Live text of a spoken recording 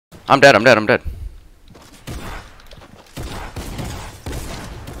I'm dead, I'm dead, I'm dead.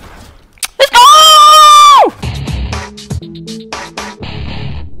 Let's go!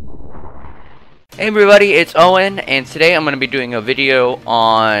 Hey everybody, it's Owen, and today I'm going to be doing a video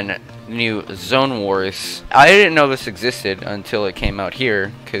on the new Zone Wars. I didn't know this existed until it came out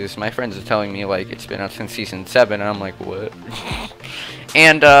here, because my friends are telling me, like, it's been out since Season 7, and I'm like, what?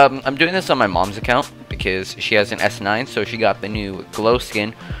 And I'm doing this on my mom's account, because she has an S9, so she got the new glow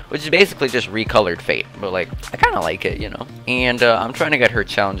skin, which is basically just recolored Fate, but, like, I kind of like it, you know? And I'm trying to get her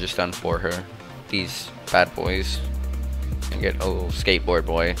challenges done for her, these bad boys, and get a little skateboard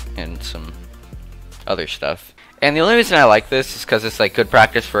boy, and some other stuff. And the only reason I like this is because it's like good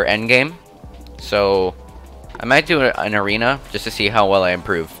practice for endgame. So I might do an arena just to see how well I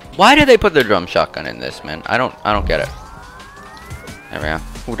improve. Why did they put the drum shotgun in this, man? I don't get it. There we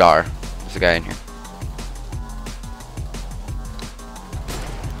go. Udar. There's a guy in here.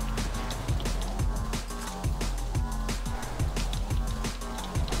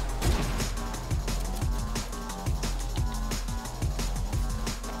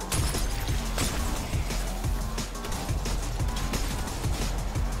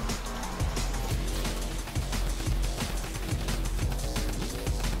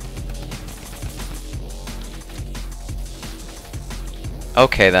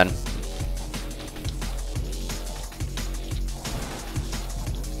 Okay then.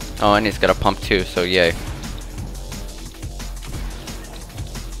 Oh, and he's got a pump too, so yay.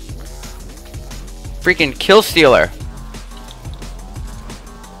 Freaking kill stealer.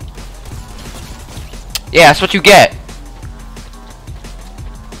 Yeah, that's what you get.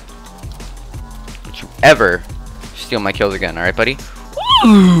 Don't you ever steal my kills again, alright buddy?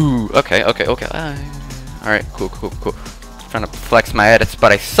 Woo! Okay. Alright, cool. Trying to flex my edits,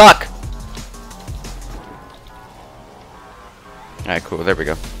 but I suck. Alright, cool. There we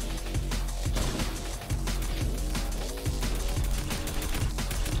go.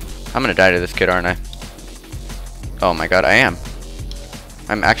 I'm gonna die to this kid, aren't I? Oh my god, I am.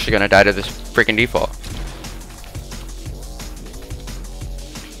 I'm actually gonna die to this freaking default.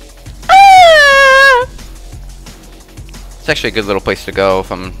 Ah! It's actually a good little place to go,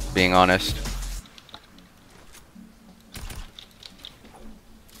 if I'm being honest.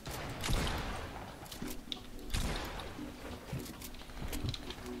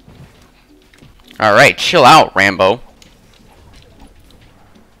 Alright, chill out, Rambo.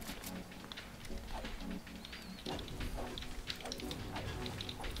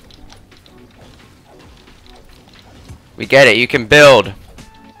 We get it, you can build.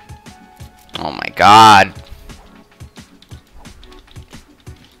 Oh my god.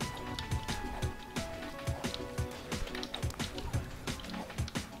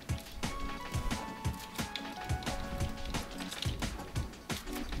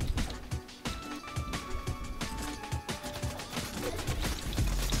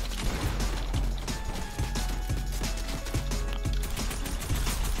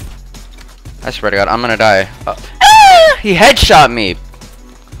 I swear to God, I'm gonna die. He headshot me.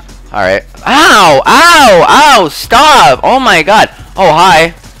 Alright. Ow! Stop! Oh my god. Oh,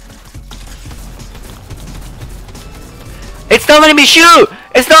 hi. It's not letting me shoot!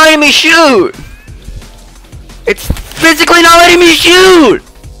 It's not letting me shoot! It's physically not letting me shoot!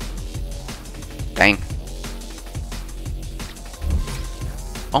 Dang.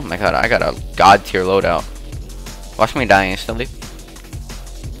 Oh my god, I got a god tier loadout. Watch me die instantly.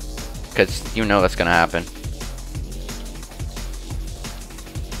 Because you know that's gonna happen.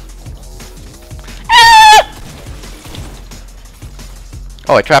 Ah!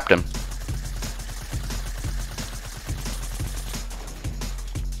 Oh, I trapped him.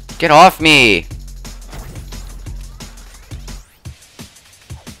 Get off me!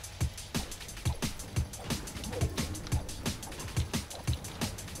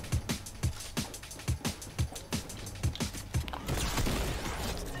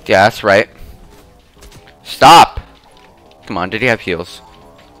 Yeah, that's right. Stop! Come on, did he have heals?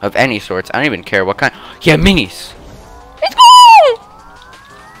 Of any sorts. I don't even care what kind. Yeah, minis! Let's go!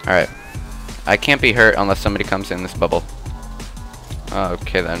 Alright. I can't be hurt unless somebody comes in this bubble.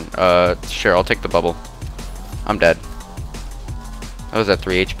 Okay then. Sure, I'll take the bubble. I'm dead. I was at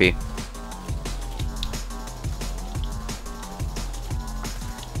 3 HP.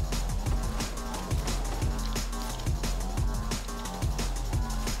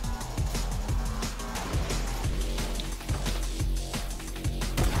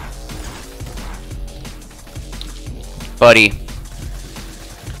 Buddy.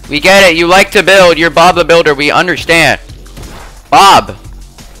 We get it. You like to build. You're Bob the Builder. We understand. Bob.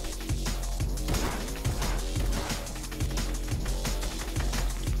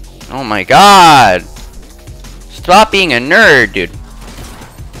 Oh my god! Stop being a nerd, dude.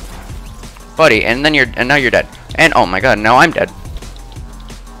 Buddy, and now you're dead. And oh my god, now I'm dead.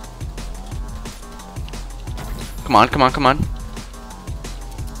 Come on, come on, come on.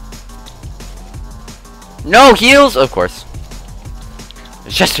 No heals, of course.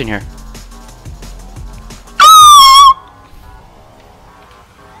 It's just in here.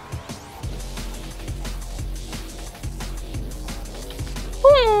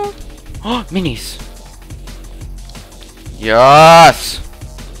 Oh, minis. Yes.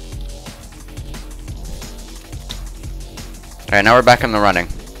 Alright, now we're back in the running.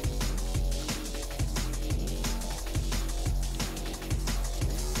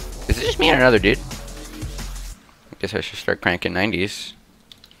 Is it just me and another dude? I guess I should start cranking 90s.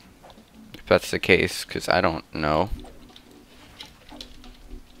 If that's the case, because I don't know.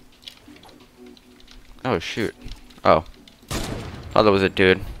 Oh, shoot. Oh. Oh, that was a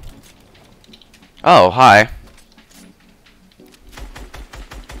dude. Oh, hi.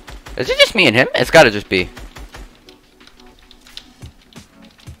 Is it just me and him? It's gotta just be.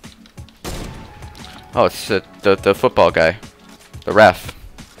 Oh, it's the football guy. The ref.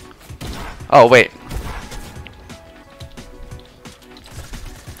 Oh, wait.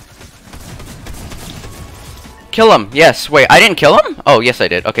 Kill him. Yes. Wait, I didn't kill him? Oh, yes, I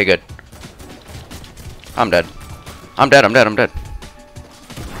did. Okay, good. I'm dead. I'm dead. I'm dead. I'm dead.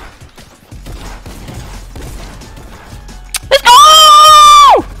 Let's go!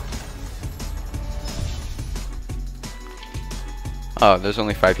 Oh, there's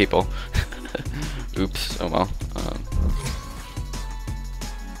only 5 people. Oops. Oh well.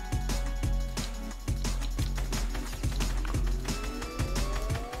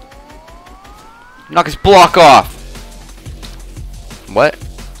 Knock his block off. What?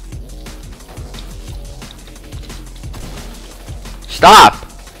 Stop.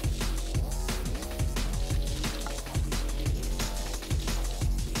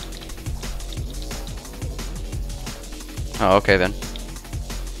 Oh, okay then.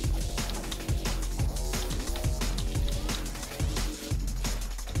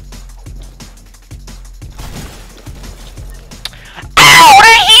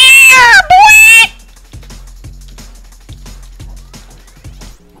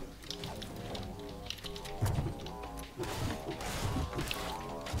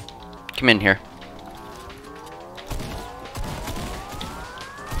 Come in here.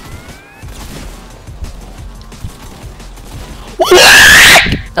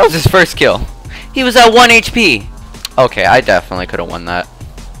 That was his first kill. He was at 1 HP. Okay, I definitely could have won that.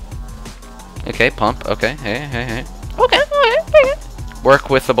 Okay, pump. Okay, hey. Okay. Work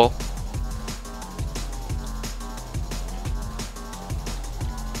withable.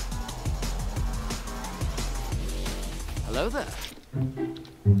 Hello there.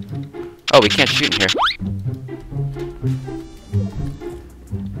 Oh, we can't shoot in here.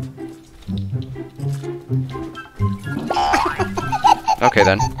 Okay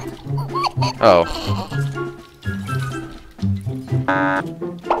then. Oh.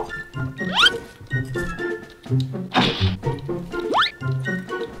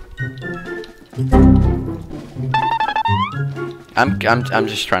 I'm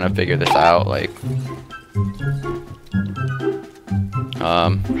just trying to figure this out, like.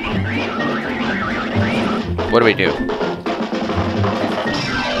 What do we do?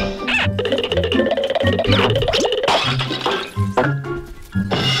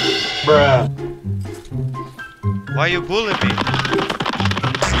 Bruh. Why you bullying me?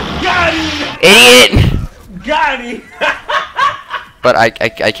 Got him! Idiot! Got him! But I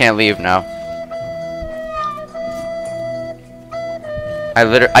can't leave now.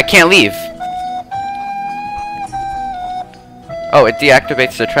 I can't leave. Oh, it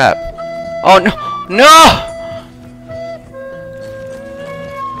deactivates the trap. Oh no! No!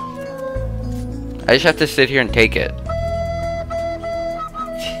 I just have to sit here and take it.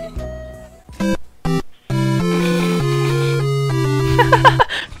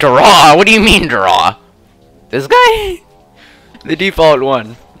 Draw? What do you mean draw? This guy? The default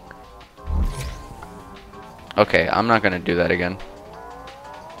one. Okay, I'm not gonna do that again.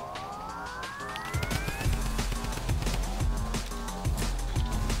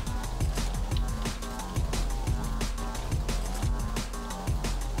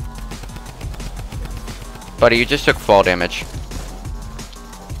 Buddy, you just took fall damage.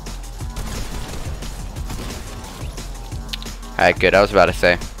 Alright, good. I was about to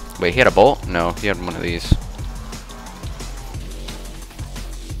say. Wait, he had a bolt? No, he had one of these.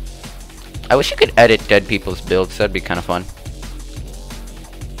 I wish you could edit dead people's builds. That'd be kind of fun.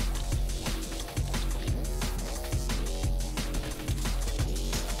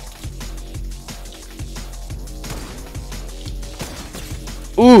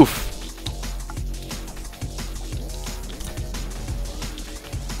 Oof.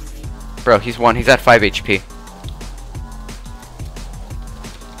 Bro, he's one. He's at 5 HP.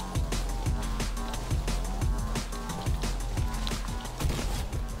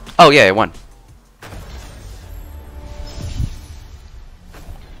 Oh yeah, I won.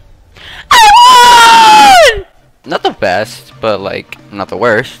 I won! Not the best, but like not the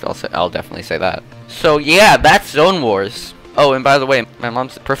worst. I'll definitely say that. So yeah, that's Zone Wars. Oh, and by the way, my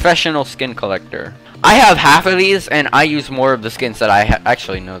mom's a professional skin collector. I have half of these, and I use more of the skins that I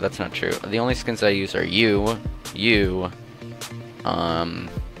actually, no, that's not true. The only skins I use are you, you,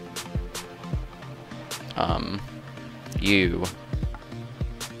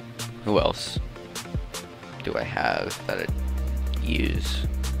 who else do I have that I use?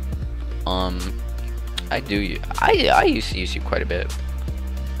 I used to use you quite a bit.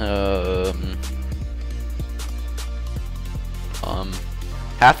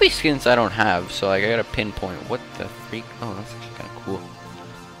 Half these skins I don't have, so like I gotta pinpoint what the freak. Oh, that's actually kind of cool.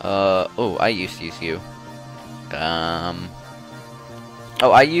 Oh, I used to use you.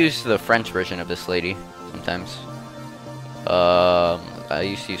 Oh, I use the French version of this lady sometimes. I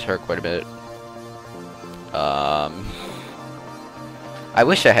used to use her quite a bit. I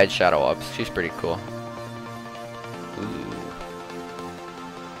wish I had Shadow Ops. She's pretty cool. Ooh.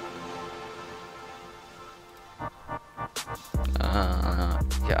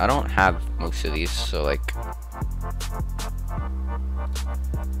 Yeah, I don't have most of these, so like,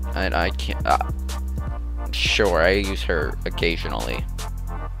 and I can't. Sure, I use her occasionally.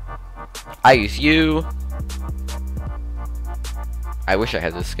 I use you. I wish I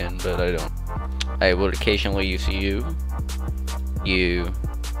had this skin, but I don't. I would occasionally use you. You.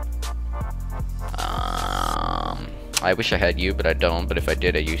 I wish I had you, but I don't. But if I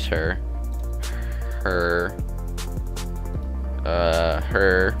did, I use her. Her.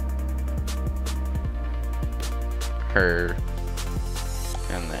 Her.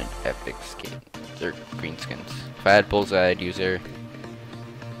 And then epic skin. They're green skins. If I had Bullseye, I'd use her.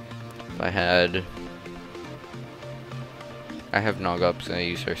 If I had. I have Nogups and I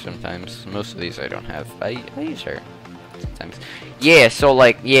use her sometimes. Most of these I don't have. I use her sometimes. Yeah, so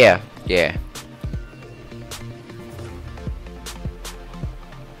like, yeah.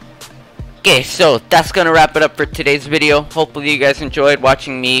 Okay, so that's gonna wrap it up for today's video. Hopefully you guys enjoyed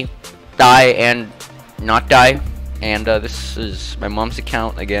watching me die and not die. And this is my mom's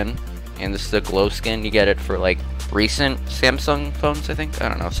account again. And this is the glow skin. You get it for like recent Samsung phones, I think. I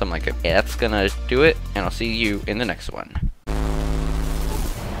don't know, something like it. Yeah, that's gonna do it. And I'll see you in the next one.